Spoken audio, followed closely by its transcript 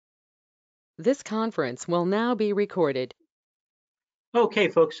This conference will now be recorded. Okay,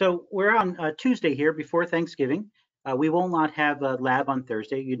 folks, so we're on Tuesday here before Thanksgiving. We will not have a lab on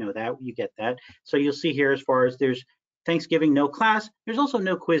Thursday. You know that, you get that. So you'll see here as far as there's Thanksgiving, no class. There's also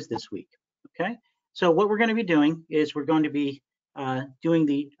no quiz this week, okay? So what we're going to be doing is we're going to be have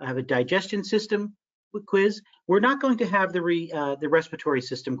a digestion system quiz. We're not going to have the respiratory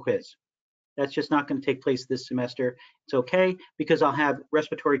system quiz. That's just not going to take place this semester. It's okay because I'll have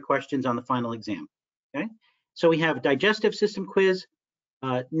respiratory questions on the final exam, okay? So we have digestive system quiz,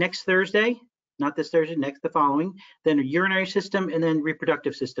 next Thursday, not this Thursday, the following, then a urinary system, and then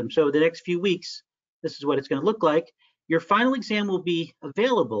reproductive system. So the next few weeks, this is what it's going to look like. Your final exam will be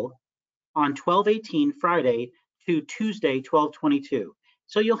available on 12/18 Friday to Tuesday 12/22.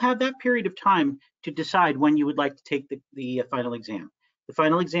 So you'll have that period of time to decide when you would like to take the final exam. The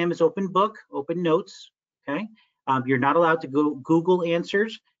final exam is open book, open notes, okay? You're not allowed to go Google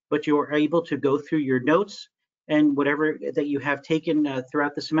answers, but you're able to go through your notes and whatever that you have taken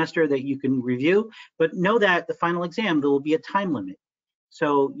throughout the semester that you can review. But know that the final exam, there will be a time limit.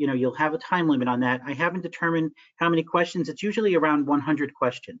 So, you'll have a time limit on that. I haven't determined how many questions. It's usually around 100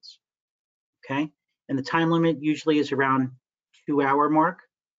 questions, okay? And the time limit usually is around 2-hour mark,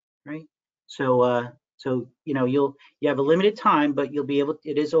 right? So you have a limited time, but you'll be able,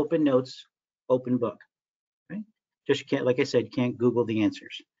 it is open notes, open book, right? Just you can't, like I said, you can't Google the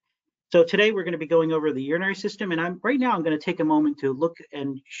answers. So today we're going to be going over the urinary system, and right now I'm going to take a moment to look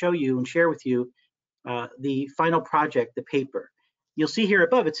and show you and share with you the final project, the paper. You'll see here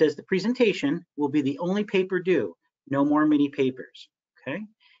above it says the presentation will be the only paper due, no more mini papers, okay?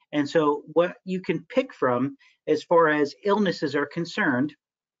 And so what you can pick from as far as illnesses are concerned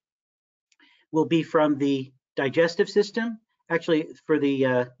will be from the digestive system, actually for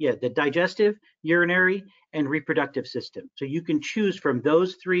the digestive, urinary, and reproductive system. So you can choose from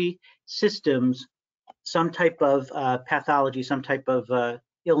those three systems some type of pathology, some type of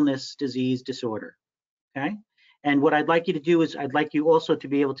illness, disease, disorder, okay? And what I'd like you to do is I'd like you also to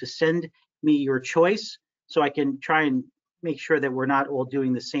be able to send me your choice so I can try and make sure that we're not all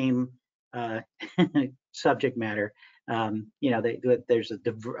doing the same subject matter. There's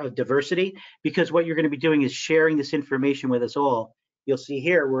a diversity, because what you're going to be doing is sharing this information with us all. You'll see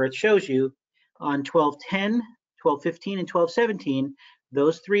here where it shows you on 1210, 1215, and 1217,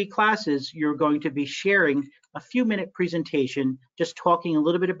 those three classes, you're going to be sharing a few-minute presentation, just talking a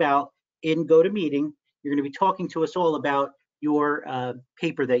little bit about in GoToMeeting. You're going to be talking to us all about your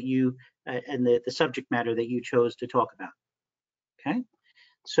paper that you and the subject matter that you chose to talk about. Okay,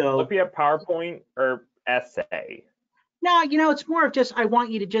 so will it be a PowerPoint or essay? No, it's more of just I want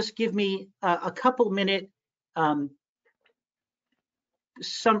you to just give me a couple minute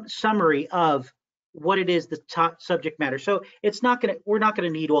summary of what it is, the top subject matter. So we're not gonna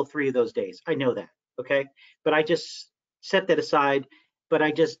need all three of those days. I know that, okay? But I just set that aside. But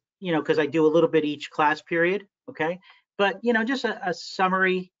I just, because I do a little bit each class period, okay? But just a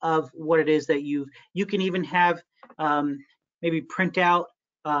summary of what it is that you can even have maybe print out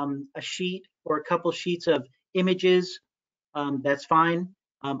a sheet or a couple sheets of images. That's fine.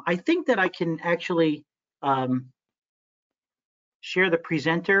 I think that I can actually share the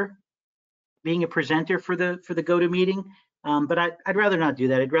presenter, being a presenter for the GoToMeeting, but I'd rather not do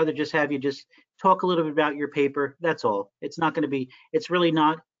that. I'd rather just have you just talk a little bit about your paper. That's all. It's not going to be. It's really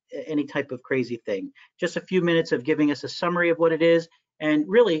not any type of crazy thing. Just a few minutes of giving us a summary of what it is. And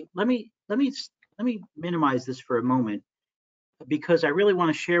really, let me minimize this for a moment, because I really want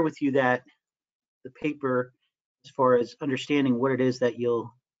to share with you that the paper, as far as understanding what it is that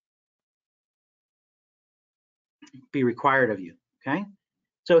you'll be required of you, okay?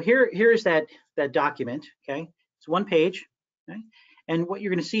 So here's that document, okay? It's one page, okay? And what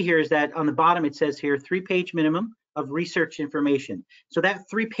you're gonna see here is that on the bottom it says here 3-page minimum of research information. So that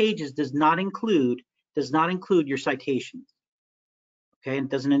 3 pages does not include your citations, okay? And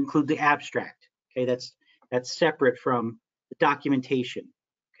it doesn't include the abstract, okay? That's separate from the documentation,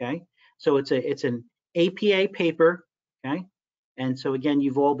 okay? So it's an APA paper, okay? And so again,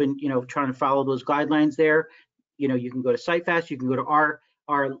 you've all been, trying to follow those guidelines there. You can go to CiteFast, you can go to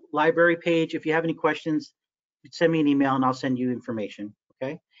our library page. If you have any questions, send me an email and I'll send you information,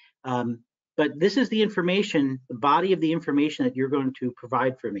 okay? But this is the information, the body of the information that you're going to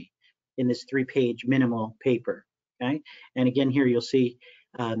provide for me in this 3-page minimal paper, okay? And again, here you'll see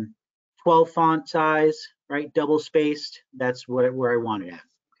 12 font size, right? Double spaced. That's where I want it at,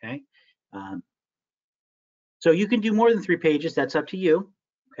 okay? So you can do more than 3 pages. That's up to you,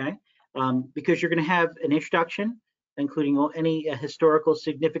 okay? Because you're going to have an introduction, including any historical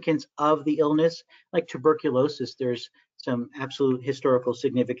significance of the illness, like tuberculosis. There's some absolute historical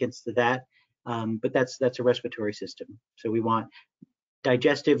significance to that. but that's a respiratory system. So we want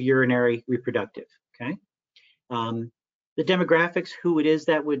digestive, urinary, reproductive. Okay. The demographics, who it is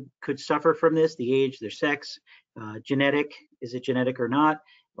that could suffer from this, the age, their sex, genetic, is it genetic or not,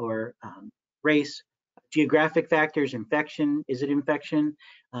 or race, geographic factors, infection, is it infection,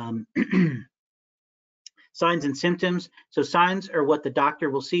 signs and symptoms. So signs are what the doctor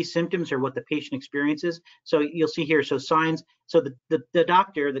will see, symptoms are what the patient experiences. So you'll see here, so signs, so the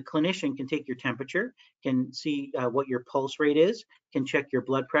doctor, the clinician can take your temperature, can see what your pulse rate is, can check your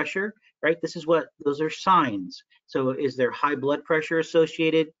blood pressure, right? This is what, those are signs. So is there high blood pressure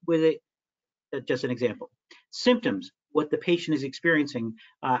associated with it? Just an example. Symptoms, what the patient is experiencing.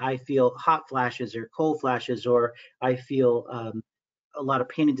 I feel hot flashes or cold flashes, or I feel a lot of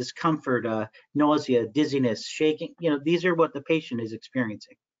pain and discomfort, nausea, dizziness, shaking. These are what the patient is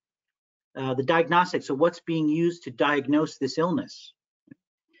experiencing. The diagnostics, so what's being used to diagnose this illness?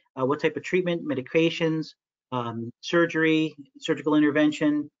 What type of treatment, medications, surgery, surgical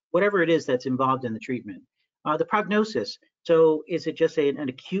intervention, whatever it is that's involved in the treatment. The prognosis, so is it just an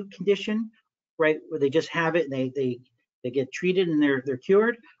acute condition, right, where they just have it and they get treated and they're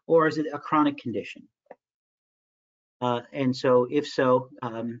cured, or is it a chronic condition? And so, if so,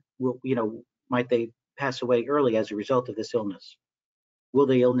 might they pass away early as a result of this illness? Will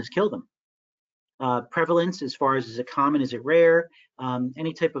the illness kill them? Prevalence, as far as, is it common, is it rare?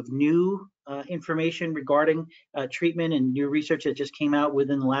 Any type of new information regarding treatment and new research that just came out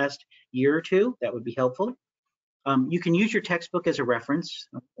within the last year or two, that would be helpful. You can use your textbook as a reference.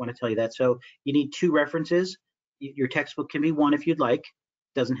 I want to tell you that. So you need 2 references. Your textbook can be 1 if you'd like.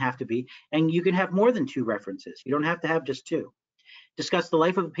 Doesn't have to be. And you can have more than 2 references. You don't have to have just 2. Discuss the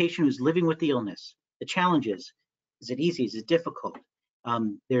life of a patient who's living with the illness. The challenges. Is it easy? Is it difficult?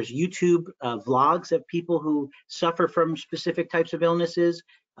 There's YouTube vlogs of people who suffer from specific types of illnesses.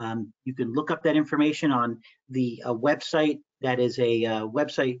 You can look up that information on the website that is a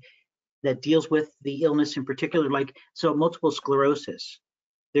website that deals with the illness in particular, like, so multiple sclerosis.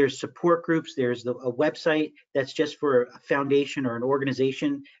 There's support groups. There's a website that's just for a foundation or an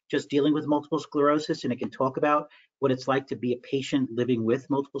organization just dealing with multiple sclerosis, and it can talk about what it's like to be a patient living with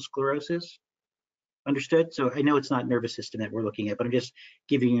multiple sclerosis. Understood? So I know it's not nervous system that we're looking at, but I'm just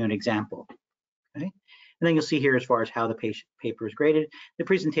giving you an example. Okay. And then you'll see here as far as how the paper is graded. The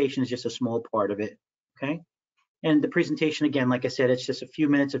presentation is just a small part of it. Okay. And the presentation, again, like I said, it's just a few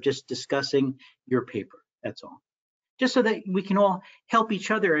minutes of just discussing your paper. That's all. Just so that we can all help each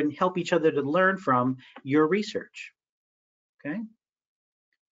other and help each other to learn from your research. Okay.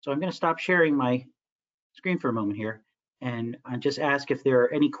 So I'm going to stop sharing my screen for a moment here, and I just ask if there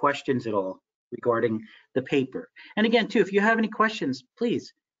are any questions at all regarding the paper. And again, too, if you have any questions,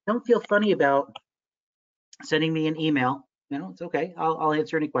 please don't feel funny about sending me an email. It's okay. I'll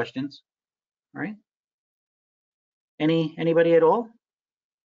answer any questions. All right. Anybody at all?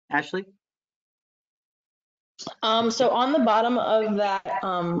 Ashley? So on the bottom of that,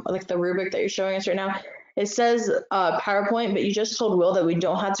 like the rubric that you're showing us right now, it says PowerPoint, but you just told Will that we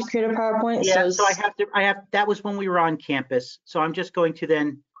don't have to create a PowerPoint. Yeah, so I have, that was when we were on campus. So I'm just going to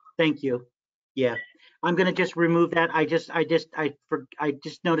then, thank you. Yeah, I'm going to just remove that. I just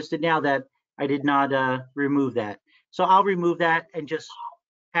noticed it now that I did not remove that. So I'll remove that and just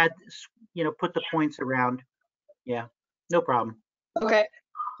add, put the points around. Yeah, no problem. Okay.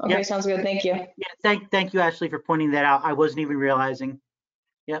 Okay, Yep. Sounds good. Thank you. Yeah, thank you, Ashley, for pointing that out. I wasn't even realizing.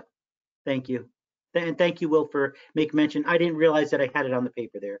 Yep, thank you. And thank you, Will, for making mention. I didn't realize that I had it on the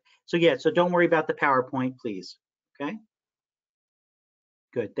paper there. So yeah, so don't worry about the PowerPoint, please. Okay.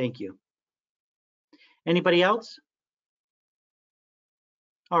 Good, thank you. Anybody else?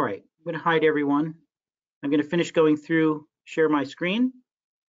 All right, I'm going to hide everyone. I'm going to finish going through, share my screen,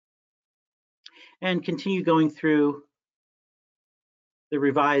 and continue going through the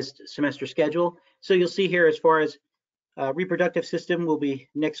revised semester schedule. So you'll see here, as far as reproductive system will be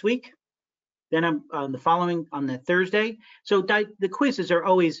next week. Then I'm on the Thursday. So the quizzes are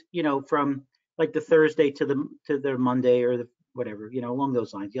always, from like the Thursday to the Monday or the whatever, along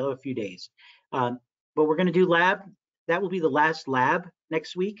those lines. You'll have a few days. But we're going to do lab. That will be the last lab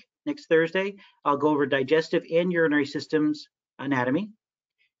next week, next Thursday. I'll go over digestive and urinary systems anatomy.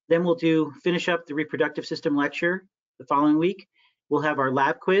 Then we'll finish up the reproductive system lecture the following week. We'll have our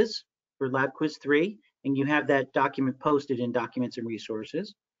lab quiz for lab quiz 3, and you have that document posted in documents and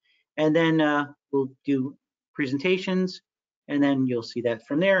resources. And then we'll do presentations, and then you'll see that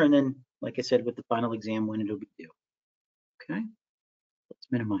from there. And then, like I said, with the final exam, when it'll be due. Okay, let's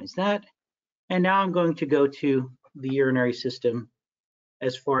minimize that. And now I'm going to go to the urinary system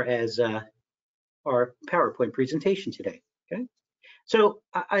as far as our PowerPoint presentation today. Okay, So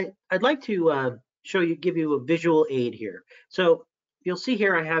I'd like to give you a visual aid here. So you'll see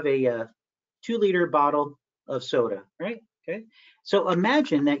here I have a 2-liter bottle of soda, right? Okay. So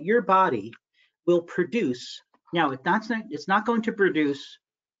imagine that your body will produce, now it's not going to produce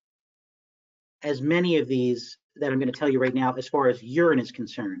as many of these that I'm going to tell you right now as far as urine is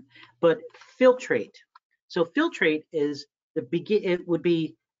concerned, but filtrate. So filtrate is it would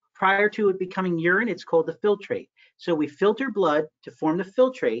be prior to it becoming urine, it's called the filtrate. So we filter blood to form the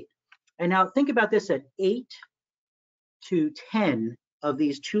filtrate. And now think about this, at 8 to 10 of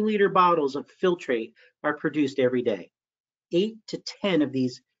these 2-liter bottles of filtrate are produced every day. 8 to 10 of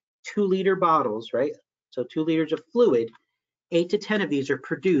these 2-liter bottles, right? So 2 liters of fluid, 8 to 10 of these are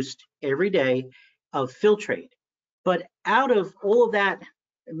produced every day of filtrate. But out of all of that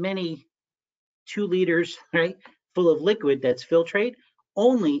many 2 liters, right, full of liquid that's filtrate,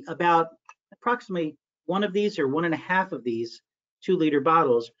 only about approximately 1 of these or 1.5 of these 2-liter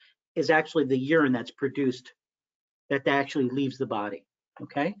bottles is actually the urine that's produced, that actually leaves the body.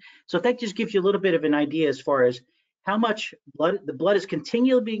 Okay, so if that just gives you a little bit of an idea as far as how much the blood is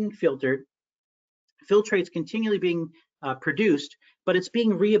continually being filtered, filtrates continually being produced, but it's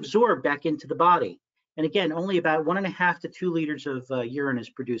being reabsorbed back into the body. And again, only about 1.5 to 2 liters of urine is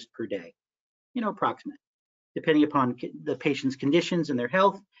produced per day, approximate. Depending upon the patient's conditions and their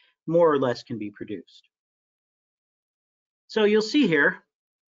health, more or less can be produced. So you'll see here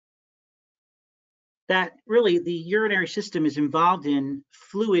that really the urinary system is involved in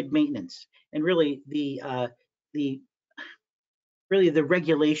fluid maintenance and really the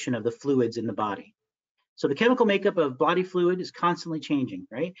regulation of the fluids in the body. So the chemical makeup of body fluid is constantly changing,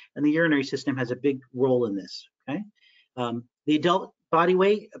 right? And the urinary system has a big role in this, okay? The adult body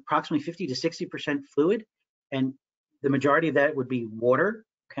weight, approximately 50 to 60% fluid, and the majority of that would be water,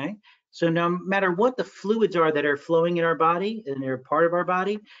 okay? So no matter what the fluids are that are flowing in our body and they're part of our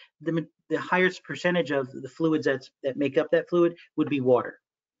body, the highest percentage of the fluids that make up that fluid would be water,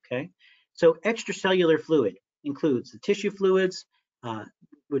 okay? So extracellular fluid includes the tissue fluids,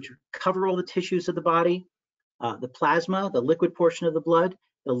 which cover all the tissues of the body, the plasma, the liquid portion of the blood,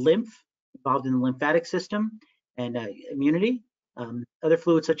 the lymph involved in the lymphatic system, and immunity. Other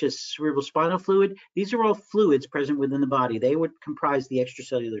fluids such as cerebrospinal fluid, these are all fluids present within the body. They would comprise the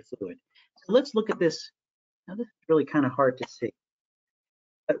extracellular fluid. So let's look at this. Now this is really kind of hard to see.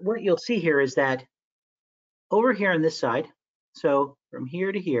 But what you'll see here is that over here on this side, so from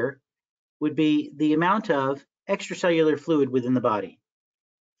here to here, would be the amount of extracellular fluid within the body.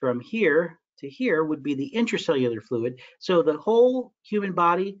 From here to here would be the intracellular fluid. So the whole human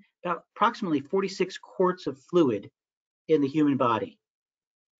body, about approximately 46 quarts of fluid in the human body.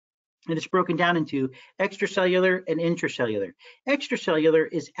 And it's broken down into extracellular and intracellular.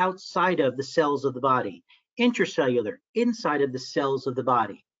 Extracellular is outside of the cells of the body. Intracellular, inside of the cells of the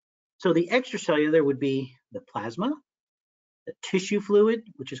body. So the extracellular would be the plasma, the tissue fluid,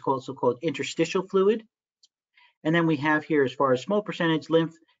 which is also called interstitial fluid. And then we have here, as far as small percentage,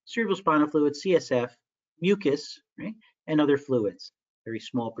 lymph, cerebrospinal fluid, CSF, mucus, right, and other fluids, very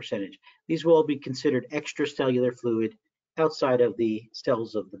small percentage. These will all be considered extracellular fluid outside of the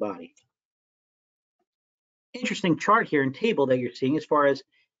cells of the body. Interesting chart here and table that you're seeing as far as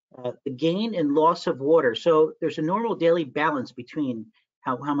the gain and loss of water. So there's a normal daily balance between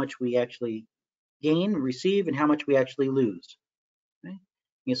how much we actually gain, receive, and how much we actually lose. Okay?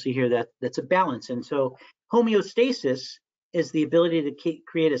 You'll see here that that's a balance. And so homeostasis is the ability to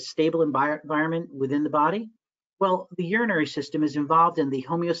create a stable environment within the body. Well, the urinary system is involved in the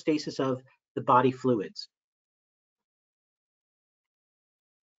homeostasis of the body fluids.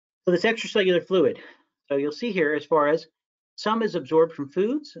 So this extracellular fluid. So you'll see here as far as some is absorbed from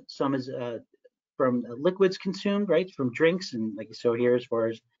foods, some is from liquids consumed, right, from drinks, and like you saw here as far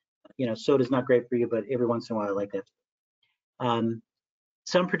as, soda's not great for you, but every once in a while I like that.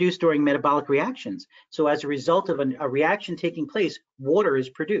 Some produced during metabolic reactions. So as a result of a reaction taking place, water is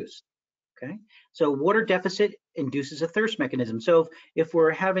produced, okay? So water deficit induces a thirst mechanism. So if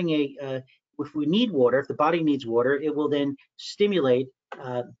we're having if we need water, if the body needs water, it will then stimulate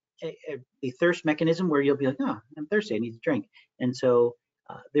the thirst mechanism where you'll be like, oh, I'm thirsty, I need to drink. And so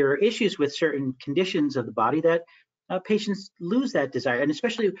there are issues with certain conditions of the body that patients lose that desire, and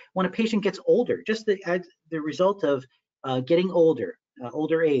especially when a patient gets older, just the result of getting older,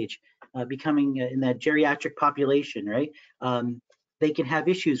 older age, becoming in that geriatric population, right? They can have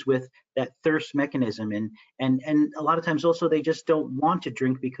issues with that thirst mechanism, and a lot of times also they just don't want to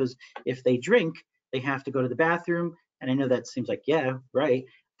drink because if they drink, they have to go to the bathroom. And I know that seems like, yeah, right,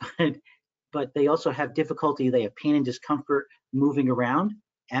 but they also have difficulty. They have pain and discomfort moving around,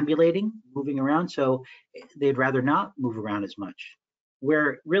 ambulating, moving around. So they'd rather not move around as much.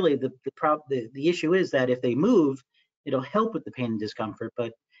 where really the issue is that if they move, it'll help with the pain and discomfort.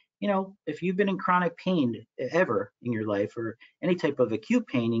 But you know, if you've been in chronic pain ever in your life, or any type of acute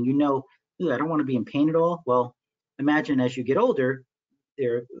pain, and you know, I don't want to be in pain at all. Well, imagine as you get older,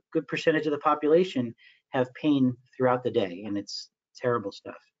 there a good percentage of the population have pain throughout the day, and it's terrible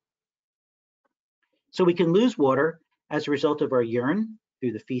stuff. So we can lose water as a result of our urine,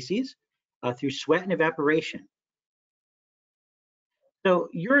 through the feces, through sweat and evaporation. So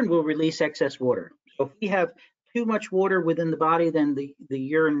urine will release excess water. So if we have too much water within the body, then the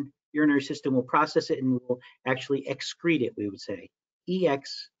urinary system will process it and will actually excrete it, we would say.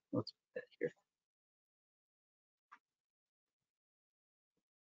 Let's put that here.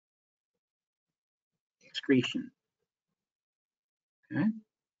 Excretion. Okay.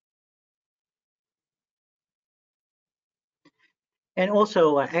 And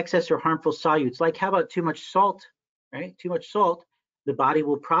also excess or harmful solutes, like how about too much salt, right? Too much salt, the body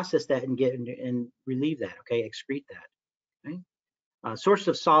will process that and relieve that, okay, excrete that, okay? Source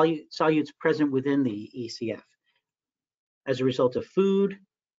of solutes present within the ECF as a result of food,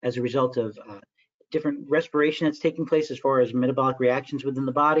 as a result of different respiration that's taking place as far as metabolic reactions within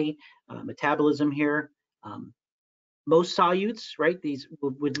the body, metabolism here. Most solutes, right, these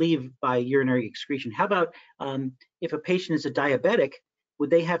would leave by urinary excretion. How about if a patient is a diabetic,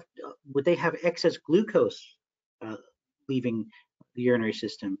 would they have excess glucose leaving the urinary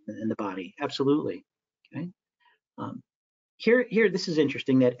system in the body? Absolutely. Okay. Here, this is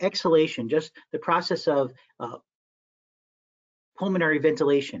interesting, that exhalation, just the process of pulmonary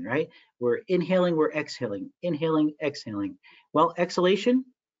ventilation, right? We're inhaling, we're exhaling, inhaling, exhaling. Well, exhalation,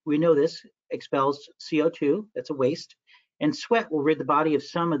 we know this, expels CO2, that's a waste, and sweat will rid the body of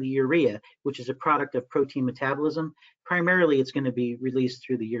some of the urea, which is a product of protein metabolism. Primarily, it's going to be released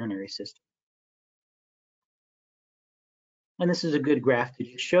through the urinary system. And this is a good graph to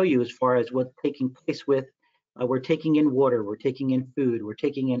just show you as far as what's taking place with, we're taking in water, we're taking in food, we're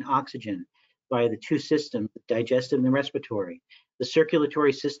taking in oxygen via the two systems, the digestive and the respiratory. The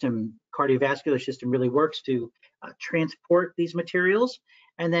circulatory system, cardiovascular system really works to transport these materials,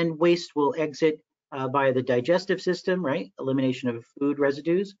 and then waste will exit via the digestive system, right? Elimination of food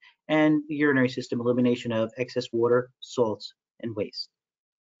residues, and the urinary system, elimination of excess water, salts, and waste.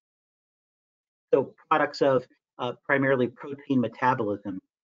 So products of primarily protein metabolism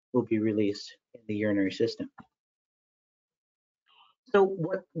will be released in the urinary system. So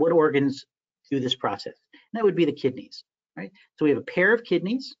what organs do this process? And that would be the kidneys, right? So we have a pair of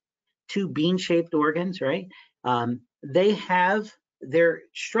kidneys, two bean-shaped organs, right? They have, their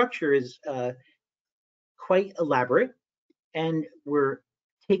structure is quite elaborate, and we're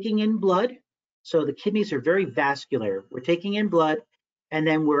taking in blood. So the kidneys are very vascular. We're taking in blood, and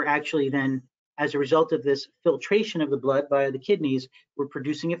then we're actually then, as a result of this filtration of the blood via the kidneys, we're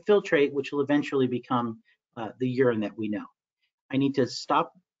producing a filtrate, which will eventually become the urine that we know. I need to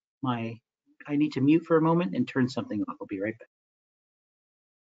I need to mute for a moment and turn something off. I'll be right back.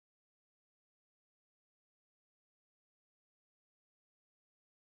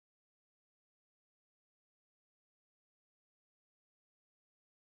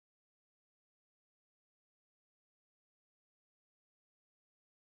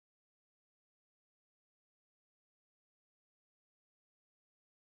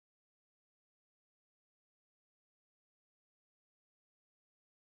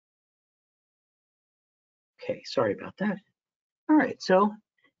 Okay, sorry about that. All right, so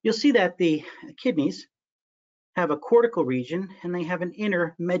you'll see that the kidneys have a cortical region and they have an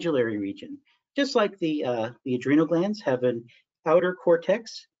inner medullary region. Just like the adrenal glands have an outer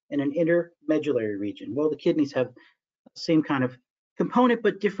cortex and an inner medullary region. Well, the kidneys have the same kind of component,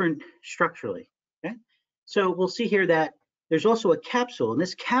 but different structurally, okay? So we'll see here that there's also a capsule, and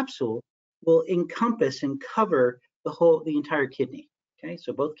this capsule will encompass and cover the entire kidney, okay?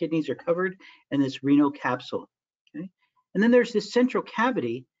 So both kidneys are covered in this renal capsule, okay? And then there's this central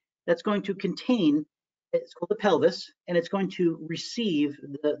cavity that's going to contain, it's called the pelvis, and it's going to receive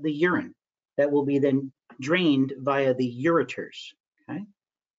the urine that will be then drained via the ureters, okay?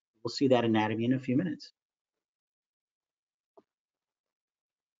 We'll see that anatomy in a few minutes.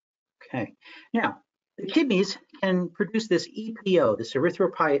 Okay, now the kidneys can produce this EPO, this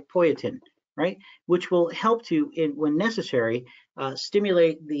erythropoietin, right, which will help to, when necessary,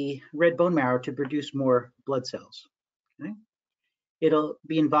 stimulate the red bone marrow to produce more blood cells. Okay? It'll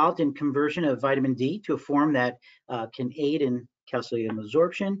be involved in conversion of vitamin D to a form that can aid in calcium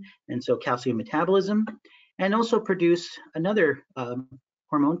absorption, and so calcium metabolism, and also produce another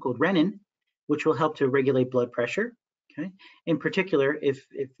hormone called renin, which will help to regulate blood pressure. Okay. In particular, if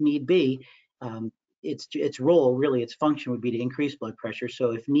need be, its role, really, its function would be to increase blood pressure.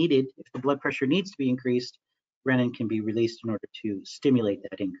 So if needed, if the blood pressure needs to be increased, renin can be released in order to stimulate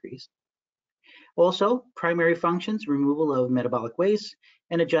that increase. Also, primary functions, removal of metabolic waste,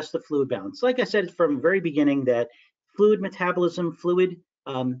 and adjust the fluid balance. Like I said from the very beginning, that fluid metabolism, fluid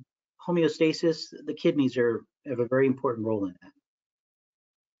homeostasis, the kidneys have a very important role in that.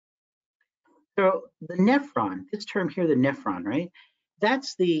 So the nephron, this term here, the nephron, right?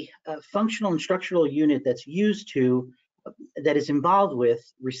 That's the functional and structural unit that's used to, that is involved with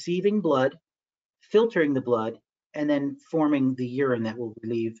receiving blood, filtering the blood, and then forming the urine that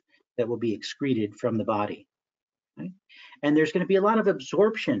will be excreted from the body. Right? And there's going to be a lot of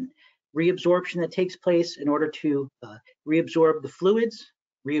absorption, reabsorption that takes place in order to reabsorb the fluids,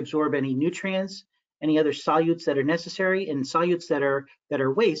 reabsorb any nutrients, any other solutes that are necessary, and solutes that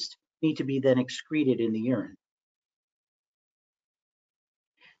are waste need to be then excreted in the urine.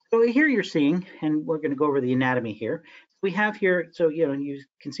 So here you're seeing, and we're going to go over the anatomy here. We have here, so you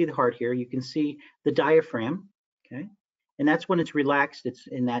can see the heart here. You can see the diaphragm, okay, and that's when it's relaxed. It's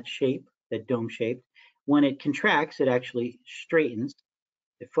in that shape, that dome shape. When it contracts, it actually straightens,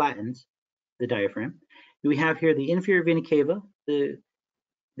 it flattens the diaphragm. We have here the inferior vena cava,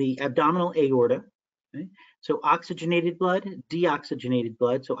 the abdominal aorta. Okay? So oxygenated blood, deoxygenated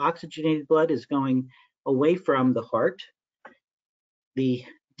blood. So oxygenated blood is going away from the heart. The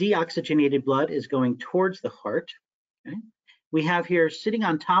deoxygenated blood is going towards the heart. Okay? We have here, sitting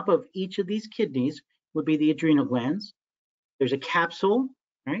on top of each of these kidneys would be the adrenal glands. There's a capsule,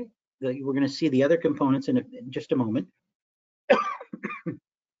 right? We're going to see the other components in just a moment.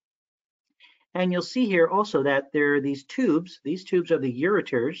 And you'll see here also that there are these tubes. These tubes are the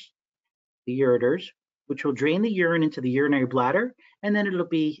ureters, which will drain the urine into the urinary bladder, and then it'll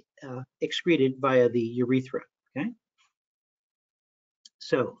be excreted via the urethra. Okay.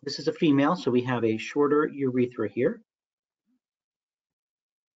 So this is a female, so we have a shorter urethra here.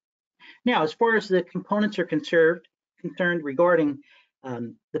 Now, as far as the components are concerned regarding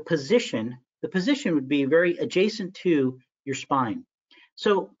the position would be very adjacent to your spine.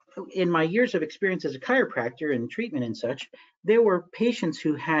 So in my years of experience as a chiropractor and treatment and such, there were patients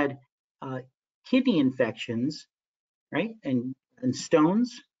who had kidney infections, right, and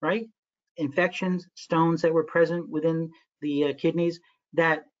stones, right, infections, stones that were present within the kidneys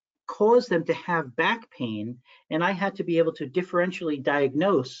that caused them to have back pain, and I had to be able to differentially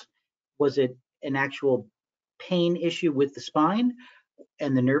diagnose, was it an actual pain issue with the spine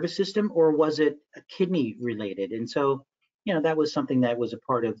and the nervous system, or was it kidney related? And so, that was something that was a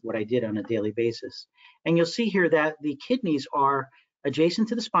part of what I did on a daily basis. And you'll see here that the kidneys are adjacent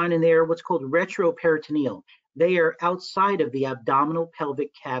to the spine, and they are what's called retroperitoneal. They are outside of the abdominal pelvic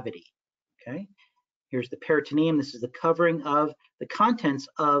cavity. Okay, here's the peritoneum. This is the covering of the contents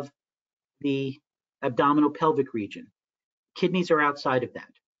of the abdominal pelvic region. Kidneys are outside of that.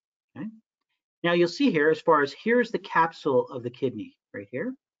 Okay. Now you'll see here, as far as here's the capsule of the kidney right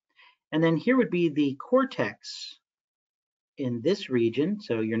here, and then here would be the cortex in this region.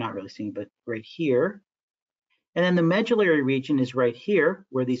 So you're not really seeing, but right here. And then the medullary region is right here,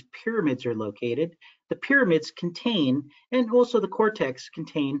 where these pyramids are located. The pyramids contain, and also the cortex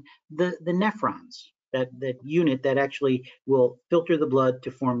contain, the nephrons, that unit that actually will filter the blood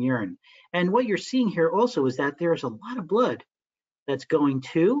to form urine. And what you're seeing here also is that there's a lot of blood that's going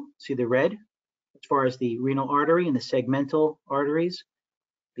to, see the red, as far as the renal artery and the segmental arteries,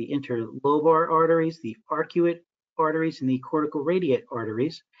 the interlobar arteries, the arcuate arteries, and the cortical radiate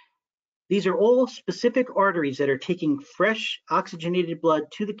arteries. These are all specific arteries that are taking fresh oxygenated blood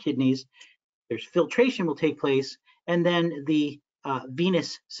to the kidneys. There's filtration will take place, and then the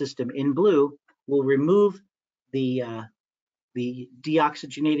venous system in blue will remove the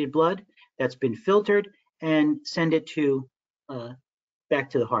deoxygenated blood that's been filtered and send it to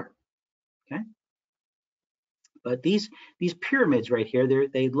back to the heart. Okay. But these pyramids right here,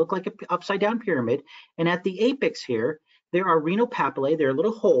 they look like an upside down pyramid, and at the apex here, there are renal papillae. There are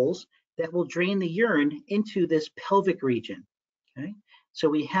little holes that will drain the urine into this pelvic region. Okay, so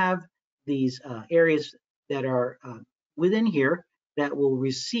we have these areas that are within here that will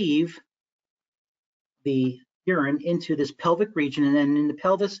receive the urine into this pelvic region, and then in the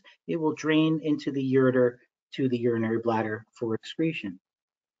pelvis, it will drain into the ureter to the urinary bladder for excretion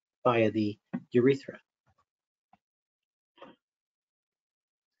via the urethra.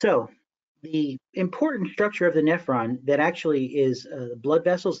 So the important structure of the nephron that actually is blood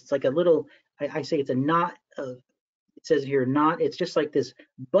vessels, it's like a little, I say it's a knot of, it says here knot, it's just like this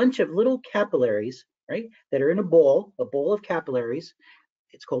bunch of little capillaries, right, that are in a bowl of capillaries.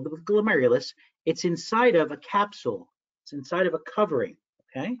 It's called the glomerulus. It's inside of a capsule. It's inside of a covering,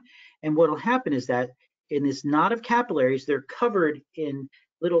 okay? And what will happen is that in this knot of capillaries, they're covered in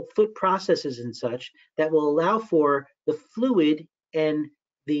little foot processes and such that will allow for the fluid and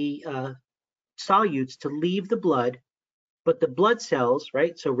the solutes to leave the blood, but the blood cells,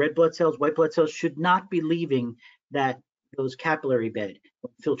 right? So red blood cells, white blood cells should not be leaving those capillary bed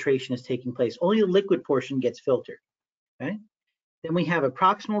when filtration is taking place. Only the liquid portion gets filtered, okay? Then we have a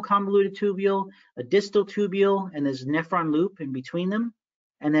proximal convoluted tubule, a distal tubule, and this nephron loop in between them.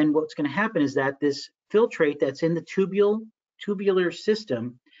 And then what's going to happen is that this filtrate that's in the tubular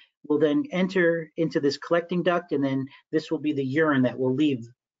system will then enter into this collecting duct, and then this will be the urine that will leave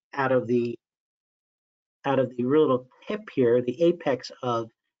out of the little tip here, the apex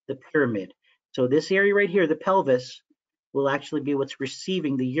of the pyramid. So this area right here, the pelvis, will actually be what's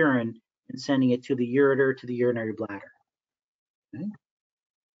receiving the urine and sending it to the ureter, to the urinary bladder. Okay.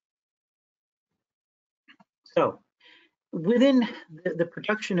 So within the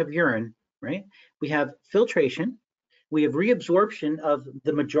production of urine, right, we have filtration, we have reabsorption of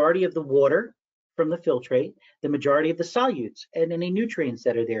the majority of the water from the filtrate, the majority of the solutes and any nutrients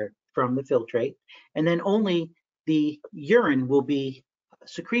that are there from the filtrate, and then only the urine will be,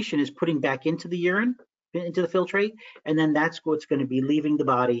 secretion is putting back into the urine, into the filtrate, and then that's what's going to be leaving the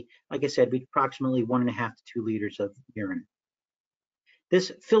body. Like I said, approximately 1.5 to 2 liters of urine.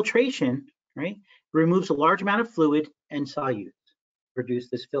 This filtration, right, removes a large amount of fluid and solutes to produce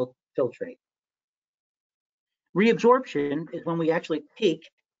this filtrate. Reabsorption is when we actually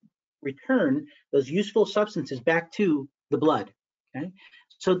return those useful substances back to the blood. Okay,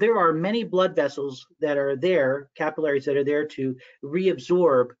 so there are many blood vessels that are there, capillaries that are there to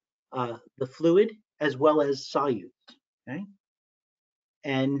reabsorb the fluid as well as solutes. Okay,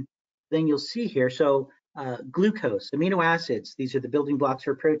 and then you'll see here, so glucose, amino acids, these are the building blocks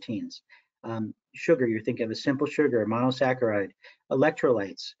for proteins. Sugar, you're thinking of a simple sugar, a monosaccharide.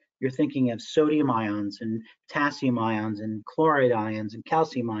 Electrolytes, you're thinking of sodium ions and potassium ions and chloride ions and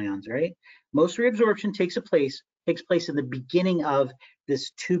calcium ions, right? Most reabsorption takes place in the beginning of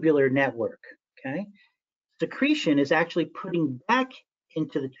this tubular network, okay? Secretion is actually putting back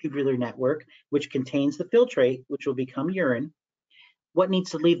into the tubular network, which contains the filtrate, which will become urine, what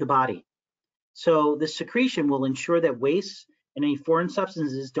needs to leave the body. So the secretion will ensure that waste and any foreign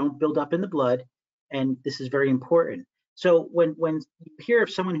substances don't build up in the blood, and this is very important. So when you hear of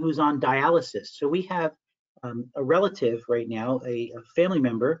someone who's on dialysis, so we have a relative right now, a family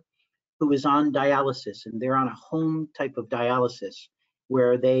member who is on dialysis, and they're on a home type of dialysis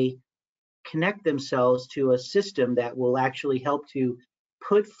where they connect themselves to a system that will actually help to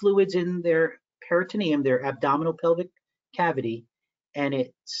put fluids in their peritoneum, their abdominal pelvic cavity, and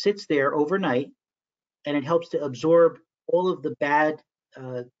it sits there overnight, and it helps to absorb all of the bad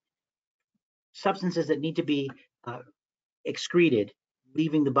substances that need to be excreted,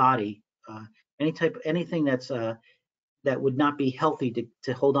 leaving the body. Anything that's that would not be healthy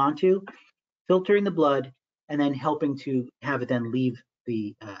to hold on to, filtering the blood, and then helping to have it then leave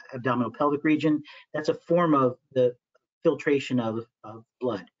the abdominal pelvic region. That's a form of the filtration of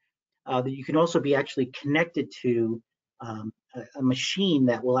blood. You can also be actually connected to a machine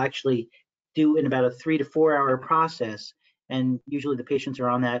that will actually do in about a 3 to 4 hour process, and usually the patients are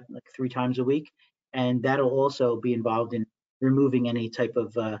on that like 3 times a week, and that'll also be involved in removing any type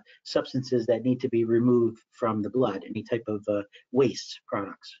of substances that need to be removed from the blood, any type of waste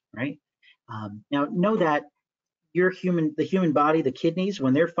products, right? Now know that the human body, the kidneys,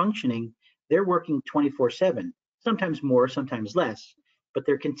 when they're functioning, they're working 24/7, sometimes more, sometimes less, but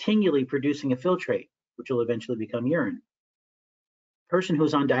they're continually producing a filtrate, which will eventually become urine. Person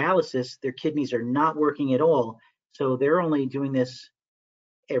who's on dialysis, their kidneys are not working at all, so they're only doing this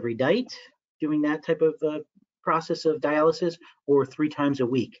every night, doing that type of process of dialysis, or 3 times a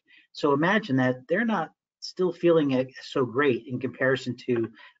week. So imagine that they're not still feeling it so great in comparison to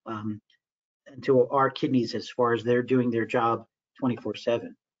our kidneys as far as they're doing their job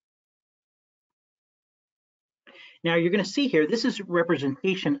 24/7. Now you're going to see here, this is a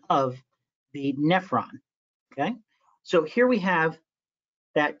representation of the nephron, okay? So here we have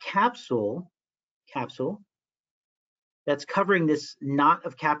that capsule that's covering this knot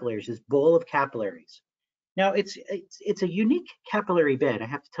of capillaries, this bowl of capillaries. Now it's a unique capillary bed, I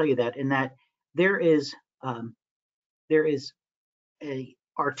have to tell you that, in that there is a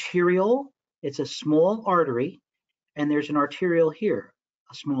arteriole, it's a small artery, and there's an arteriole here,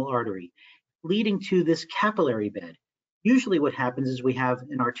 a small artery, leading to this capillary bed. Usually what happens is we have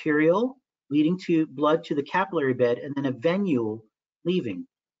an arteriole leading to blood to the capillary bed, and then a venule leaving.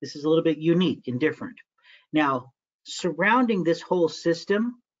 This is a little bit unique and different. Now, surrounding this whole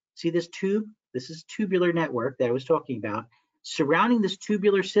system, see this tube? This is tubular network that I was talking about. surrounding this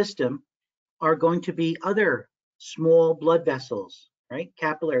tubular system are going to be other small blood vessels, right?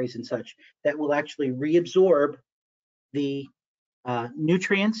 Capillaries and such that will actually reabsorb the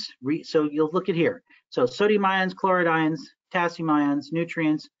nutrients. So you'll look at here. So sodium ions, chloride ions, potassium ions,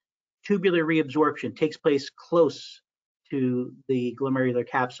 nutrients, tubular reabsorption takes place close to the glomerular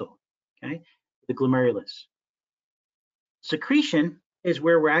capsule, okay? The glomerulus. Secretion is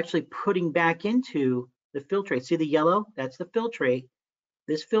where we're actually putting back into the filtrate. See the yellow? That's the filtrate.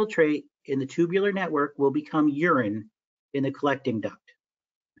 This filtrate in the tubular network will become urine in the collecting duct.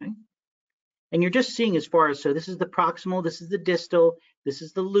 Okay? And you're just seeing as far as, so this is the proximal, this is the distal, this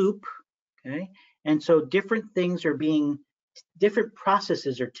is the loop, okay? And so different things are being, different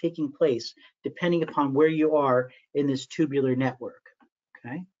processes are taking place depending upon where you are in this tubular network,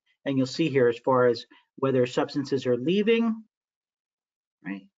 okay? And you'll see here as far as whether substances are leaving,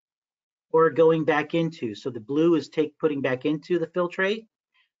 right? Or going back into. So the blue is putting back into the filtrate.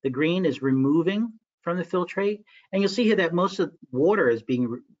 The green is removing from the filtrate. And you'll see here that most of the water is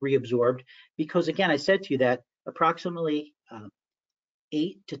being reabsorbed because, again, I said to you that approximately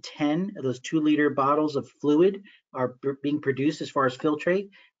 8 to 10 of those 2-liter bottles of fluid are being produced as far as filtrate,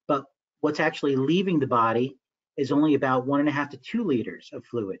 but what's actually leaving the body is only about 1.5 to 2 liters of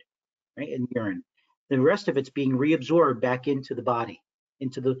fluid, right, in urine. The rest of it's being reabsorbed back into the body,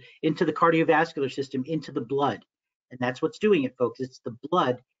 into the cardiovascular system, into the blood. And that's what's doing it, folks. It's the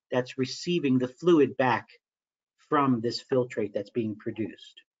blood that's receiving the fluid back from this filtrate that's being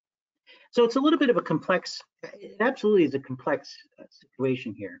produced. So it's a little bit of a complex, it absolutely is a complex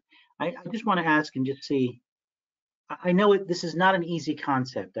situation here. I just want to ask and just see, I know this is not an easy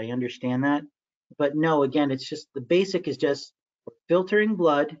concept, I understand that, but no, again, it's just, the basic is just filtering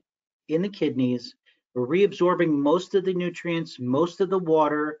blood in the kidneys, we're reabsorbing most of the nutrients, most of the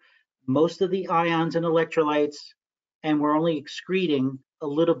water, most of the ions and electrolytes, and we're only excreting a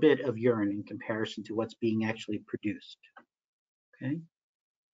little bit of urine in comparison to what's being actually produced. Okay.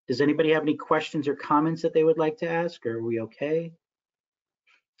 Does anybody have any questions or comments that they would like to ask, or are we okay?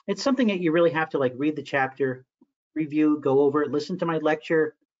 It's something that you really have to like read the chapter, review, go over it, listen to my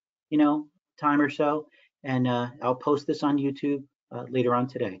lecture, you know, time or so, and I'll post this on YouTube later on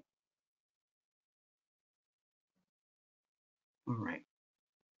today. All right.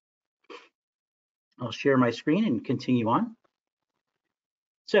 I'll share my screen and continue on.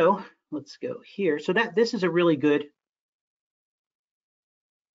 So let's go here. So this is a really good,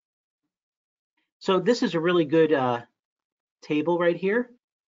 table right here.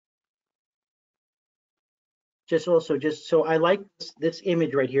 Just so I like this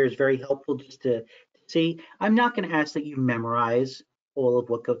image right here is very helpful just to see. I'm not going to ask that you memorize all of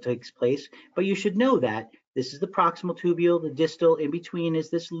what takes place, but you should know that this is the proximal tubule, the distal, in between is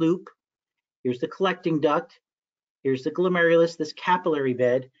this loop. Here's the collecting duct. Here's the glomerulus, this capillary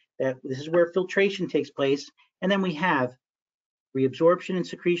bed. This is where filtration takes place. And then we have reabsorption and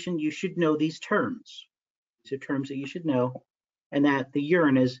secretion. You should know these terms. These are terms that you should know. And that the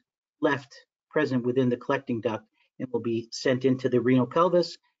urine is left present within the collecting duct and will be sent into the renal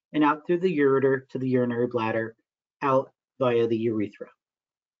pelvis and out through the ureter to the urinary bladder, out via the urethra.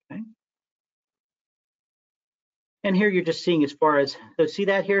 Okay. And here you're just seeing as far as, so see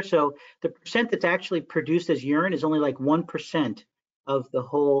that here? So the percent that's actually produced as urine is only like 1% of the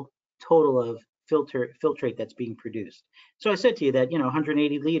whole total of filtrate that's being produced. So I said to you that,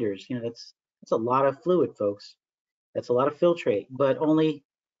 180 liters, that's a lot of fluid, folks. That's a lot of filtrate, but only,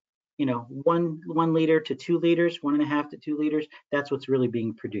 1 liter to 2 liters, 1.5 to 2 liters, that's what's really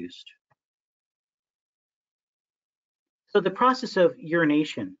being produced. So the process of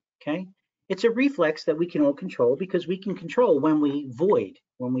urination, okay? It's a reflex that we can all control because we can control when we void,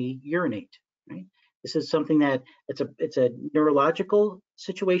 when we urinate, right? This is something that it's a neurological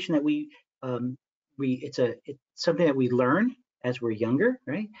situation that it's something that we learn as we're younger,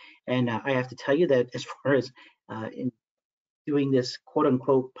 right? And I have to tell you that as far as in doing this quote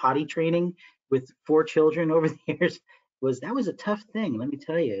unquote potty training with 4 children over the years, that was a tough thing. Let me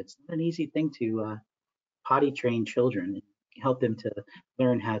tell you, it's not an easy thing to potty train children, help them to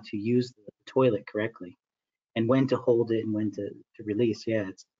learn how to use the toilet correctly and when to hold it and when to release. Yeah,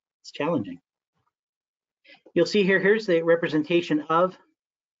 it's challenging. You'll see here's the representation of,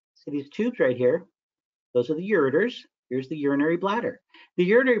 see these tubes right here. Those are the ureters. Here's the urinary bladder. The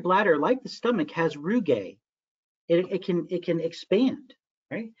urinary bladder, like the stomach, has rugae. It can expand,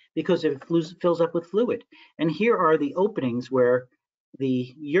 right? Because it fills up with fluid. And here are the openings where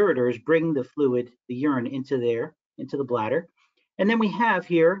the ureters bring the fluid, the urine, into the bladder. And then we have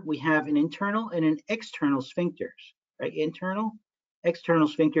an internal and an external sphincters, right? Internal, external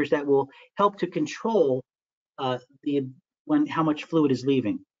sphincters that will help to control the how much fluid is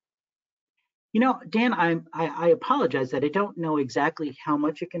leaving. You know, Dan, I apologize that I don't know exactly how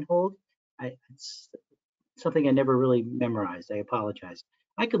much it can hold. It's something I never really memorized. I apologize.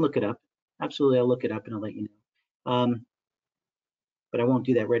 I can look it up. Absolutely, I'll look it up and I'll let you know. But I won't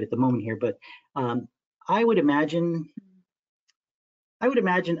do that right at the moment here. But I would imagine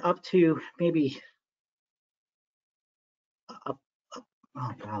up to maybe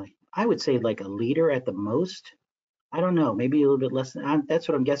oh golly, I would say like a liter at the most. I don't know, maybe a little bit less than that's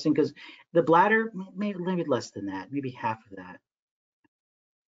what I'm guessing, because the bladder maybe less than that, maybe half of that.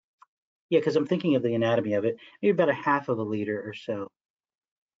 Yeah, because I'm thinking of the anatomy of it, maybe about a half of a liter or so.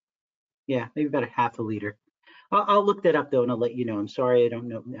 Yeah, maybe about a half a liter. I'll look that up though, and I'll let you know. I'm sorry, I don't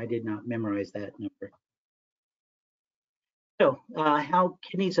know. I did not memorize that number. So how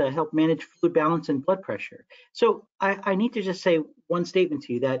kidneys help manage fluid balance and blood pressure. So I need to just say one statement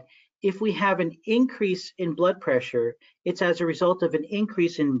to you that if we have an increase in blood pressure, it's as a result of an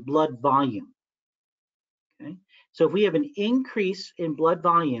increase in blood volume. Okay, so if we have an increase in blood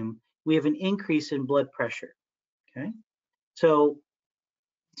volume, we have an increase in blood pressure. Okay, so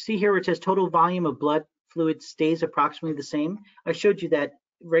see here where it says total volume of blood fluid stays approximately the same. I showed you that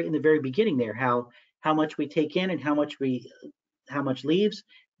right in the very beginning there, how much we take in and how much leaves.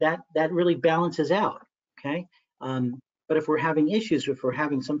 That really balances out. Okay, but if we're having issues, if we're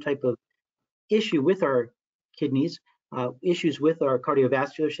having some type of issue with our kidneys, issues with our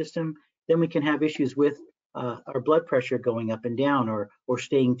cardiovascular system, then we can have issues with our blood pressure going up and down, or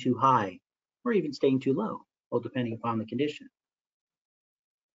staying too high, or even staying too low, well, depending upon the condition.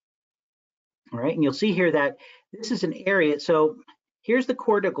 All right, and you'll see here that this is an area. So here's the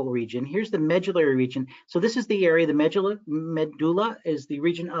cortical region, here's the medullary region. So this is the area, the medulla is the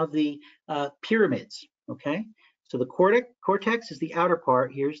region of the pyramids. Okay, so the cortex is the outer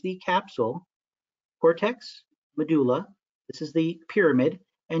part. Here's the capsule, cortex, medulla. This is the pyramid,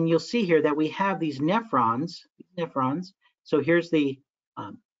 and you'll see here that we have these nephrons. So here's the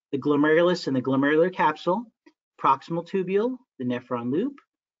glomerulus and the glomerular capsule, proximal tubule, the nephron loop,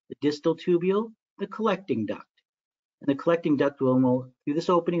 the distal tubule, the collecting duct. And the collecting duct will, through this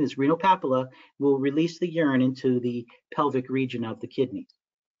opening, this renal papilla, will release the urine into the pelvic region of the kidneys.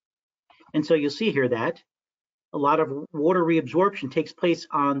 And so you'll see here that a lot of water reabsorption takes place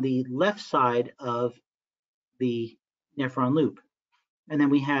on the left side of the nephron loop. And then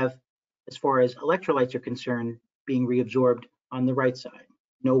we have, as far as electrolytes are concerned, being reabsorbed on the right side.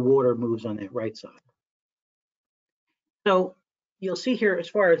 No water moves on that right side. So you'll see here, as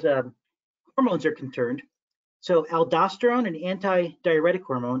far as hormones are concerned, so aldosterone, an anti-diuretic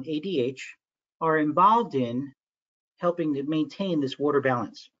hormone, ADH, are involved in helping to maintain this water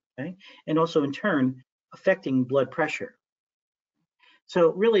balance, okay? And also in turn, affecting blood pressure.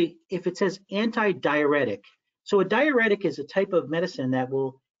 So really, if it says anti-diuretic, so a diuretic is a type of medicine that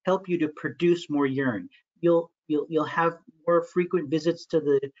will help you to produce more urine. You'll have more frequent visits to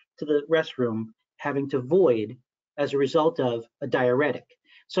the restroom, having to void as a result of a diuretic.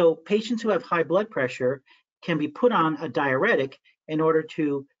 So patients who have high blood pressure can be put on a diuretic in order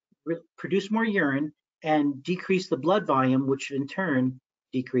to produce more urine and decrease the blood volume, which in turn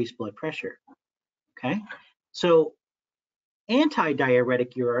decrease blood pressure. Okay, so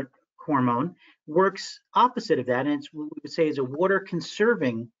anti-diuretic hormone works opposite of that, and it's what we would say is a water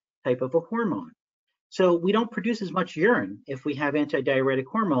conserving type of a hormone. So we don't produce as much urine if we have anti-diuretic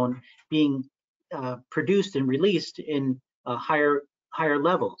hormone being produced and released in higher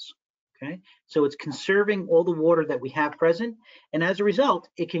levels. Okay, so it's conserving all the water that we have present, and as a result,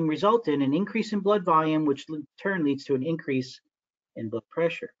 it can result in an increase in blood volume, which in turn leads to an increase in blood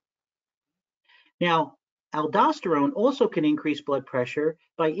pressure. Now, aldosterone also can increase blood pressure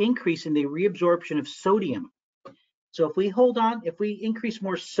by increasing the reabsorption of sodium. So if we increase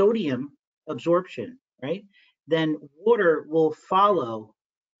more sodium absorption, right, then water will follow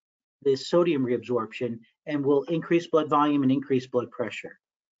the sodium reabsorption and will increase blood volume and increase blood pressure.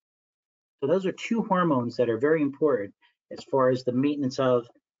 So those are two hormones that are very important as far as the maintenance of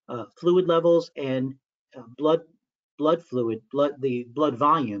fluid levels and blood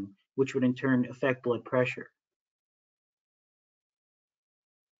volume, which would in turn affect blood pressure.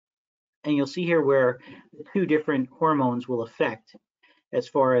 And you'll see here where the two different hormones will affect as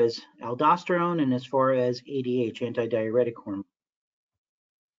far as aldosterone and as far as ADH, anti-diuretic hormone.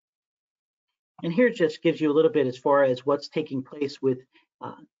 And here it just gives you a little bit as far as what's taking place with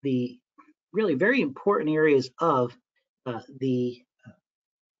the really very important areas of the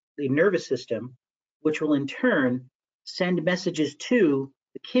nervous system, which will in turn send messages to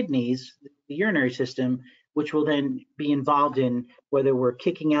the kidneys, the urinary system, which will then be involved in whether we're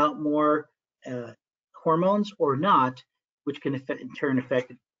kicking out more hormones or not, which can in turn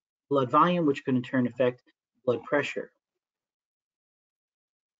affect blood volume, which can in turn affect blood pressure.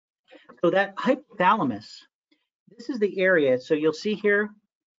 So that hypothalamus, this is the area. So you'll see here,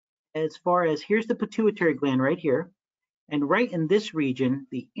 as far as here's the pituitary gland right here. And right in this region,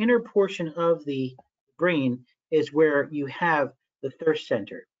 the inner portion of the brain is where you have the thirst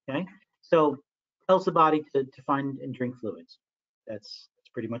center, okay? So tells the body to find and drink fluids. That's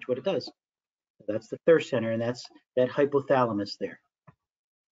pretty much what it does. That's the thirst center, and that's that hypothalamus there.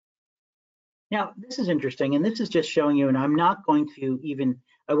 Now, this is interesting, and this is just showing you, and I'm not going to even,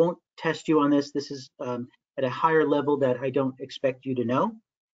 I won't test you on this. This is at a higher level that I don't expect you to know,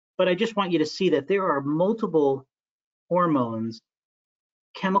 but I just want you to see that there are multiple hormones,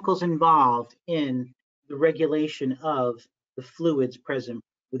 chemicals involved in the regulation of the fluids present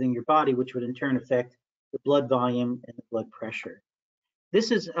within your body, which would in turn affect the blood volume and the blood pressure.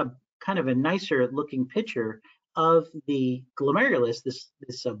 This is a kind of a nicer looking picture of the glomerulus,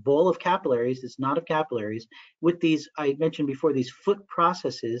 this ball of capillaries, this knot of capillaries, with these, I mentioned before, these foot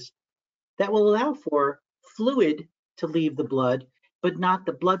processes that will allow for fluid to leave the blood, but not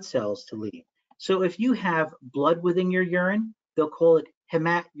the blood cells to leave. So if you have blood within your urine, they'll call it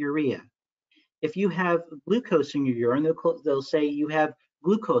hematuria. If you have glucose in your urine, they'll say you have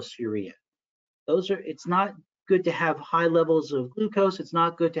glucoseuria. It's not good to have high levels of glucose. It's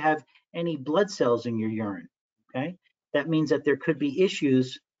not good to have any blood cells in your urine, okay? That means that there could be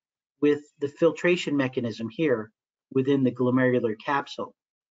issues with the filtration mechanism here within the glomerular capsule,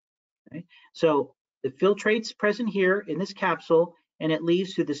 okay? So the filtrate's present here in this capsule, and it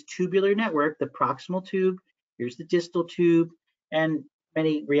leads through this tubular network, the proximal tube, here's the distal tube, and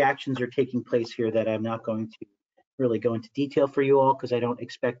many reactions are taking place here that I'm not going to really go into detail for you all, because I don't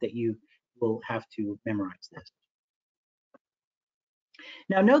expect that you will have to memorize this.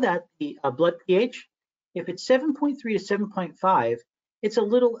 Now know that the blood pH, if it's 7.3 to 7.5, it's a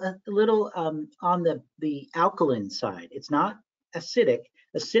little on the alkaline side. It's not acidic.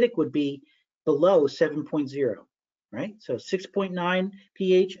 Acidic would be below 7.0, right? So 6.9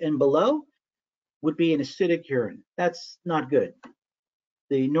 pH and below would be an acidic urine. That's not good.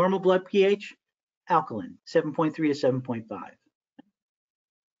 The normal blood pH, alkaline, 7.3 to 7.5.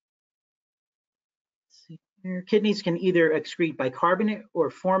 Kidneys can either excrete bicarbonate or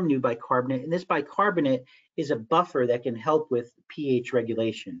form new bicarbonate, and this bicarbonate is a buffer that can help with pH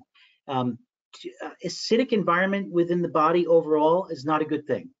regulation. Acidic environment within the body overall is not a good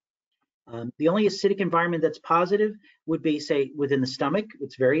thing. The only acidic environment that's positive would be, say, within the stomach.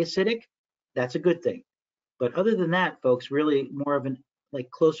 It's very acidic. That's a good thing. But other than that, folks, really more of an, like,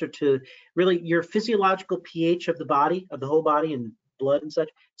 closer to really your physiological pH of the body, of the whole body and blood and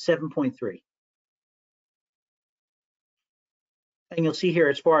such, 7.3. And you'll see here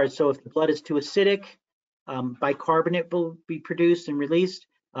as far as, so if the blood is too acidic, bicarbonate will be produced and released.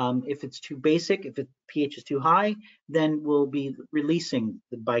 If it's too basic, if the pH is too high, then we'll be releasing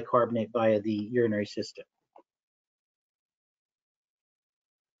the bicarbonate via the urinary system.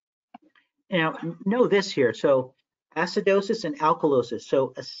 Now, know this here. So acidosis and alkalosis.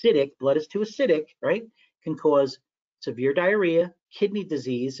 So acidic, blood is too acidic, right? Can cause severe diarrhea, kidney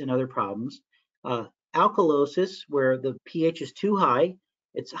disease, and other problems. Alkalosis, where the pH is too high,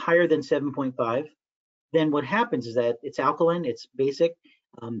 it's higher than 7.5, then what happens is that it's alkaline, it's basic,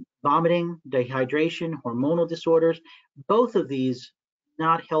 vomiting, dehydration, hormonal disorders, both of these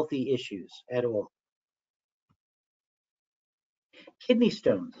not healthy issues at all. Kidney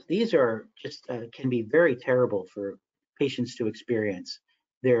stones, these are just, can be very terrible for patients to experience.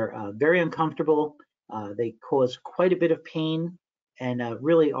 They're very uncomfortable, they cause quite a bit of pain, and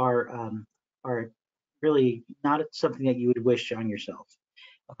really are really not something that you would wish on yourself.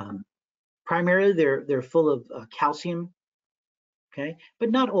 Primarily, they're full of calcium, okay,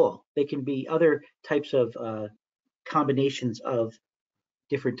 but not all. They can be other types of combinations of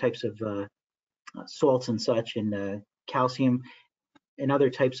different types of salts and such, and calcium and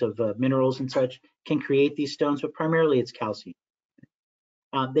other types of minerals and such can create these stones, but primarily it's calcium.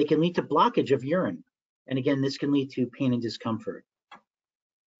 They can lead to blockage of urine, and again, this can lead to pain and discomfort.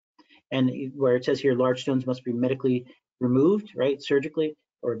 And where it says here, large stones must be medically removed, right, surgically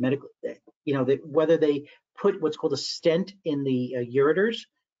or medically, you know, whether they put what's called a stent in the ureters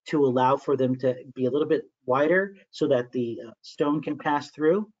to allow for them to be a little bit wider so that the stone can pass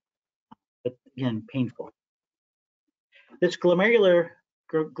through, but again, painful. This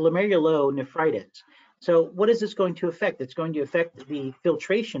glomerulonephritis. So what is this going to affect? It's going to affect the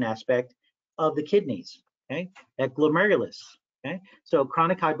filtration aspect of the kidneys, okay, that glomerulus. Okay, so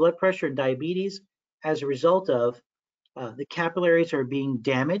chronic high blood pressure and diabetes as a result of the capillaries are being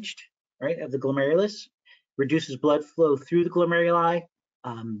damaged, right, of the glomerulus, reduces blood flow through the glomeruli.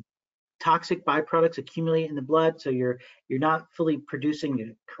 Toxic byproducts accumulate in the blood, so you're not fully producing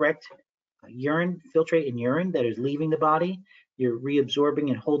the correct urine filtrate in urine that is leaving the body. You're reabsorbing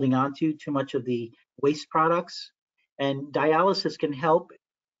and holding on to too much of the waste products. And dialysis can help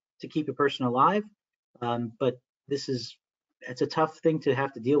to keep a person alive, but it's a tough thing to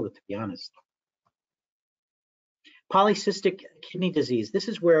have to deal with, to be honest. Polycystic kidney disease. This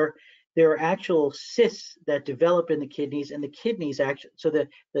is where there are actual cysts that develop in the kidneys, and the kidneys actually, so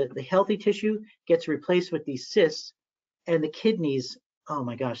the healthy tissue gets replaced with these cysts, and the kidneys, oh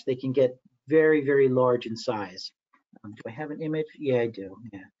my gosh, they can get very, very large in size. Do I have an image? Yeah, I do.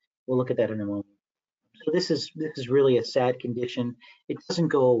 Yeah, we'll look at that in a moment. So this is really a sad condition. It doesn't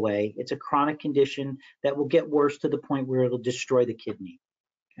go away. It's a chronic condition that will get worse to the point where it'll destroy the kidney.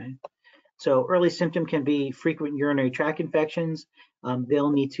 Okay. So early symptom can be frequent urinary tract infections.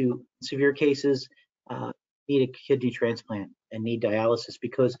 They'll need to, in severe cases, need a kidney transplant and need dialysis,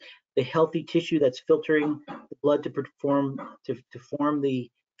 because the healthy tissue that's filtering the blood to form the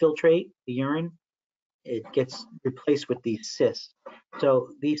filtrate, the urine, it gets replaced with these cysts. So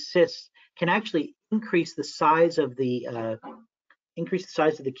these cysts can actually increase the size of the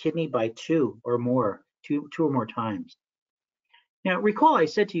kidney by two or more times. Now, recall I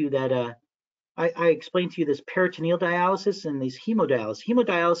said to you that I explained to you this peritoneal dialysis and these hemodialysis.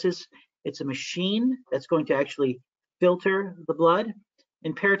 Hemodialysis, it's a machine that's going to actually filter the blood.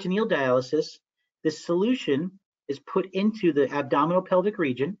 In peritoneal dialysis, this solution is put into the abdominal pelvic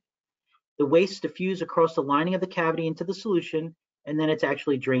region. The waste diffuse across the lining of the cavity into the solution, and then it's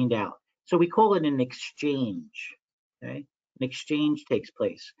actually drained out. So we call it an exchange. Okay? An exchange takes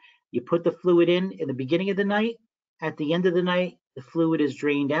place. You put the fluid in the beginning of the night. At the end of the night, the fluid is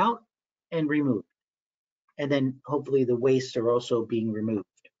drained out and removed. And then hopefully the wastes are also being removed.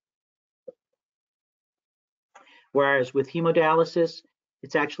 Whereas with hemodialysis,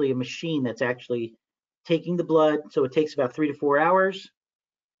 it's actually a machine that's actually taking the blood. So it takes about 3 to 4 hours,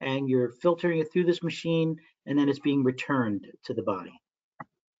 and you're filtering it through this machine, and then it's being returned to the body.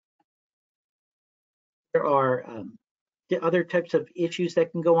 There are other types of issues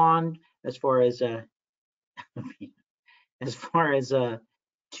that can go on as far as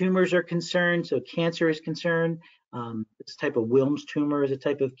tumors are concerned. So cancer is concerned. This type of Wilms tumor is a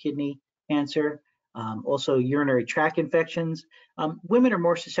type of kidney cancer. Also urinary tract infections. Women are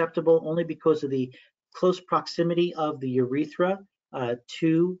more susceptible only because of the close proximity of the urethra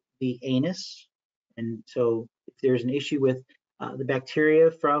to the anus. And so if there's an issue with the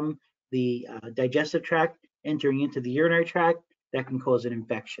bacteria from the digestive tract entering into the urinary tract, that can cause an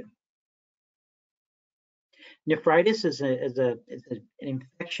infection. Nephritis is an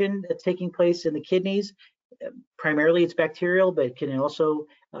infection that's taking place in the kidneys. Primarily it's bacterial, but it can also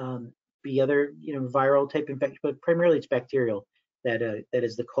be other viral type infection, but primarily it's bacterial that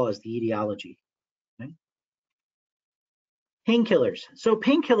is the cause, the etiology. Okay? Painkillers. So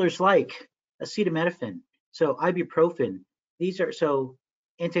painkillers like acetaminophen, so ibuprofen, these are so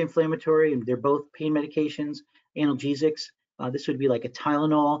anti-inflammatory, and they're both pain medications. Analgesics, this would be like a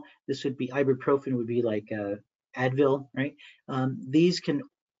Tylenol. This would be ibuprofen, would be like Advil, right? These can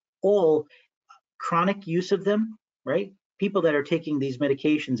all, chronic use of them, right? People that are taking these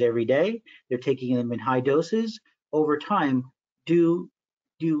medications every day, they're taking them in high doses, over time do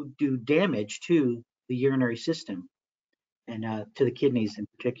damage to the urinary system and to the kidneys in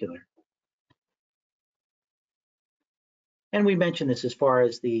particular. And we mentioned this as far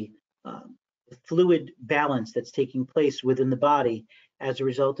as the fluid balance that's taking place within the body as a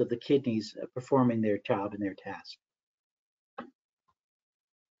result of the kidneys performing their job and their task.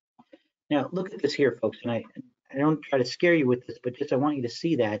 Now, look at this here, folks, and I don't try to scare you with this, but just I want you to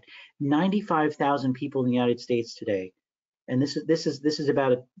see that 95,000 people in the United States today, and this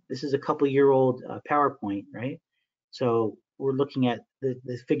is a couple-year-old PowerPoint, right? So we're looking at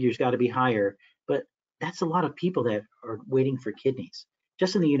the figures got to be higher, but that's a lot of people that are waiting for kidneys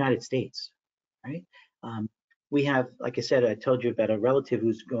just in the United States, right? We have, like I said, I told you about a relative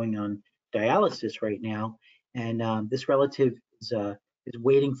who's going on dialysis right now, and this relative is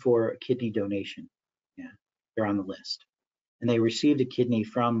waiting for a kidney donation. Yeah, they're on the list, and they received a kidney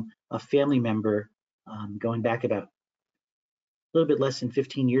from a family member going back about a little bit less than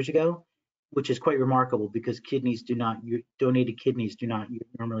 15 years ago, which is quite remarkable because donated kidneys do not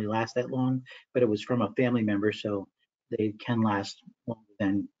normally last that long, but it was from a family member, so they can last longer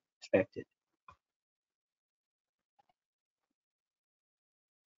than expected.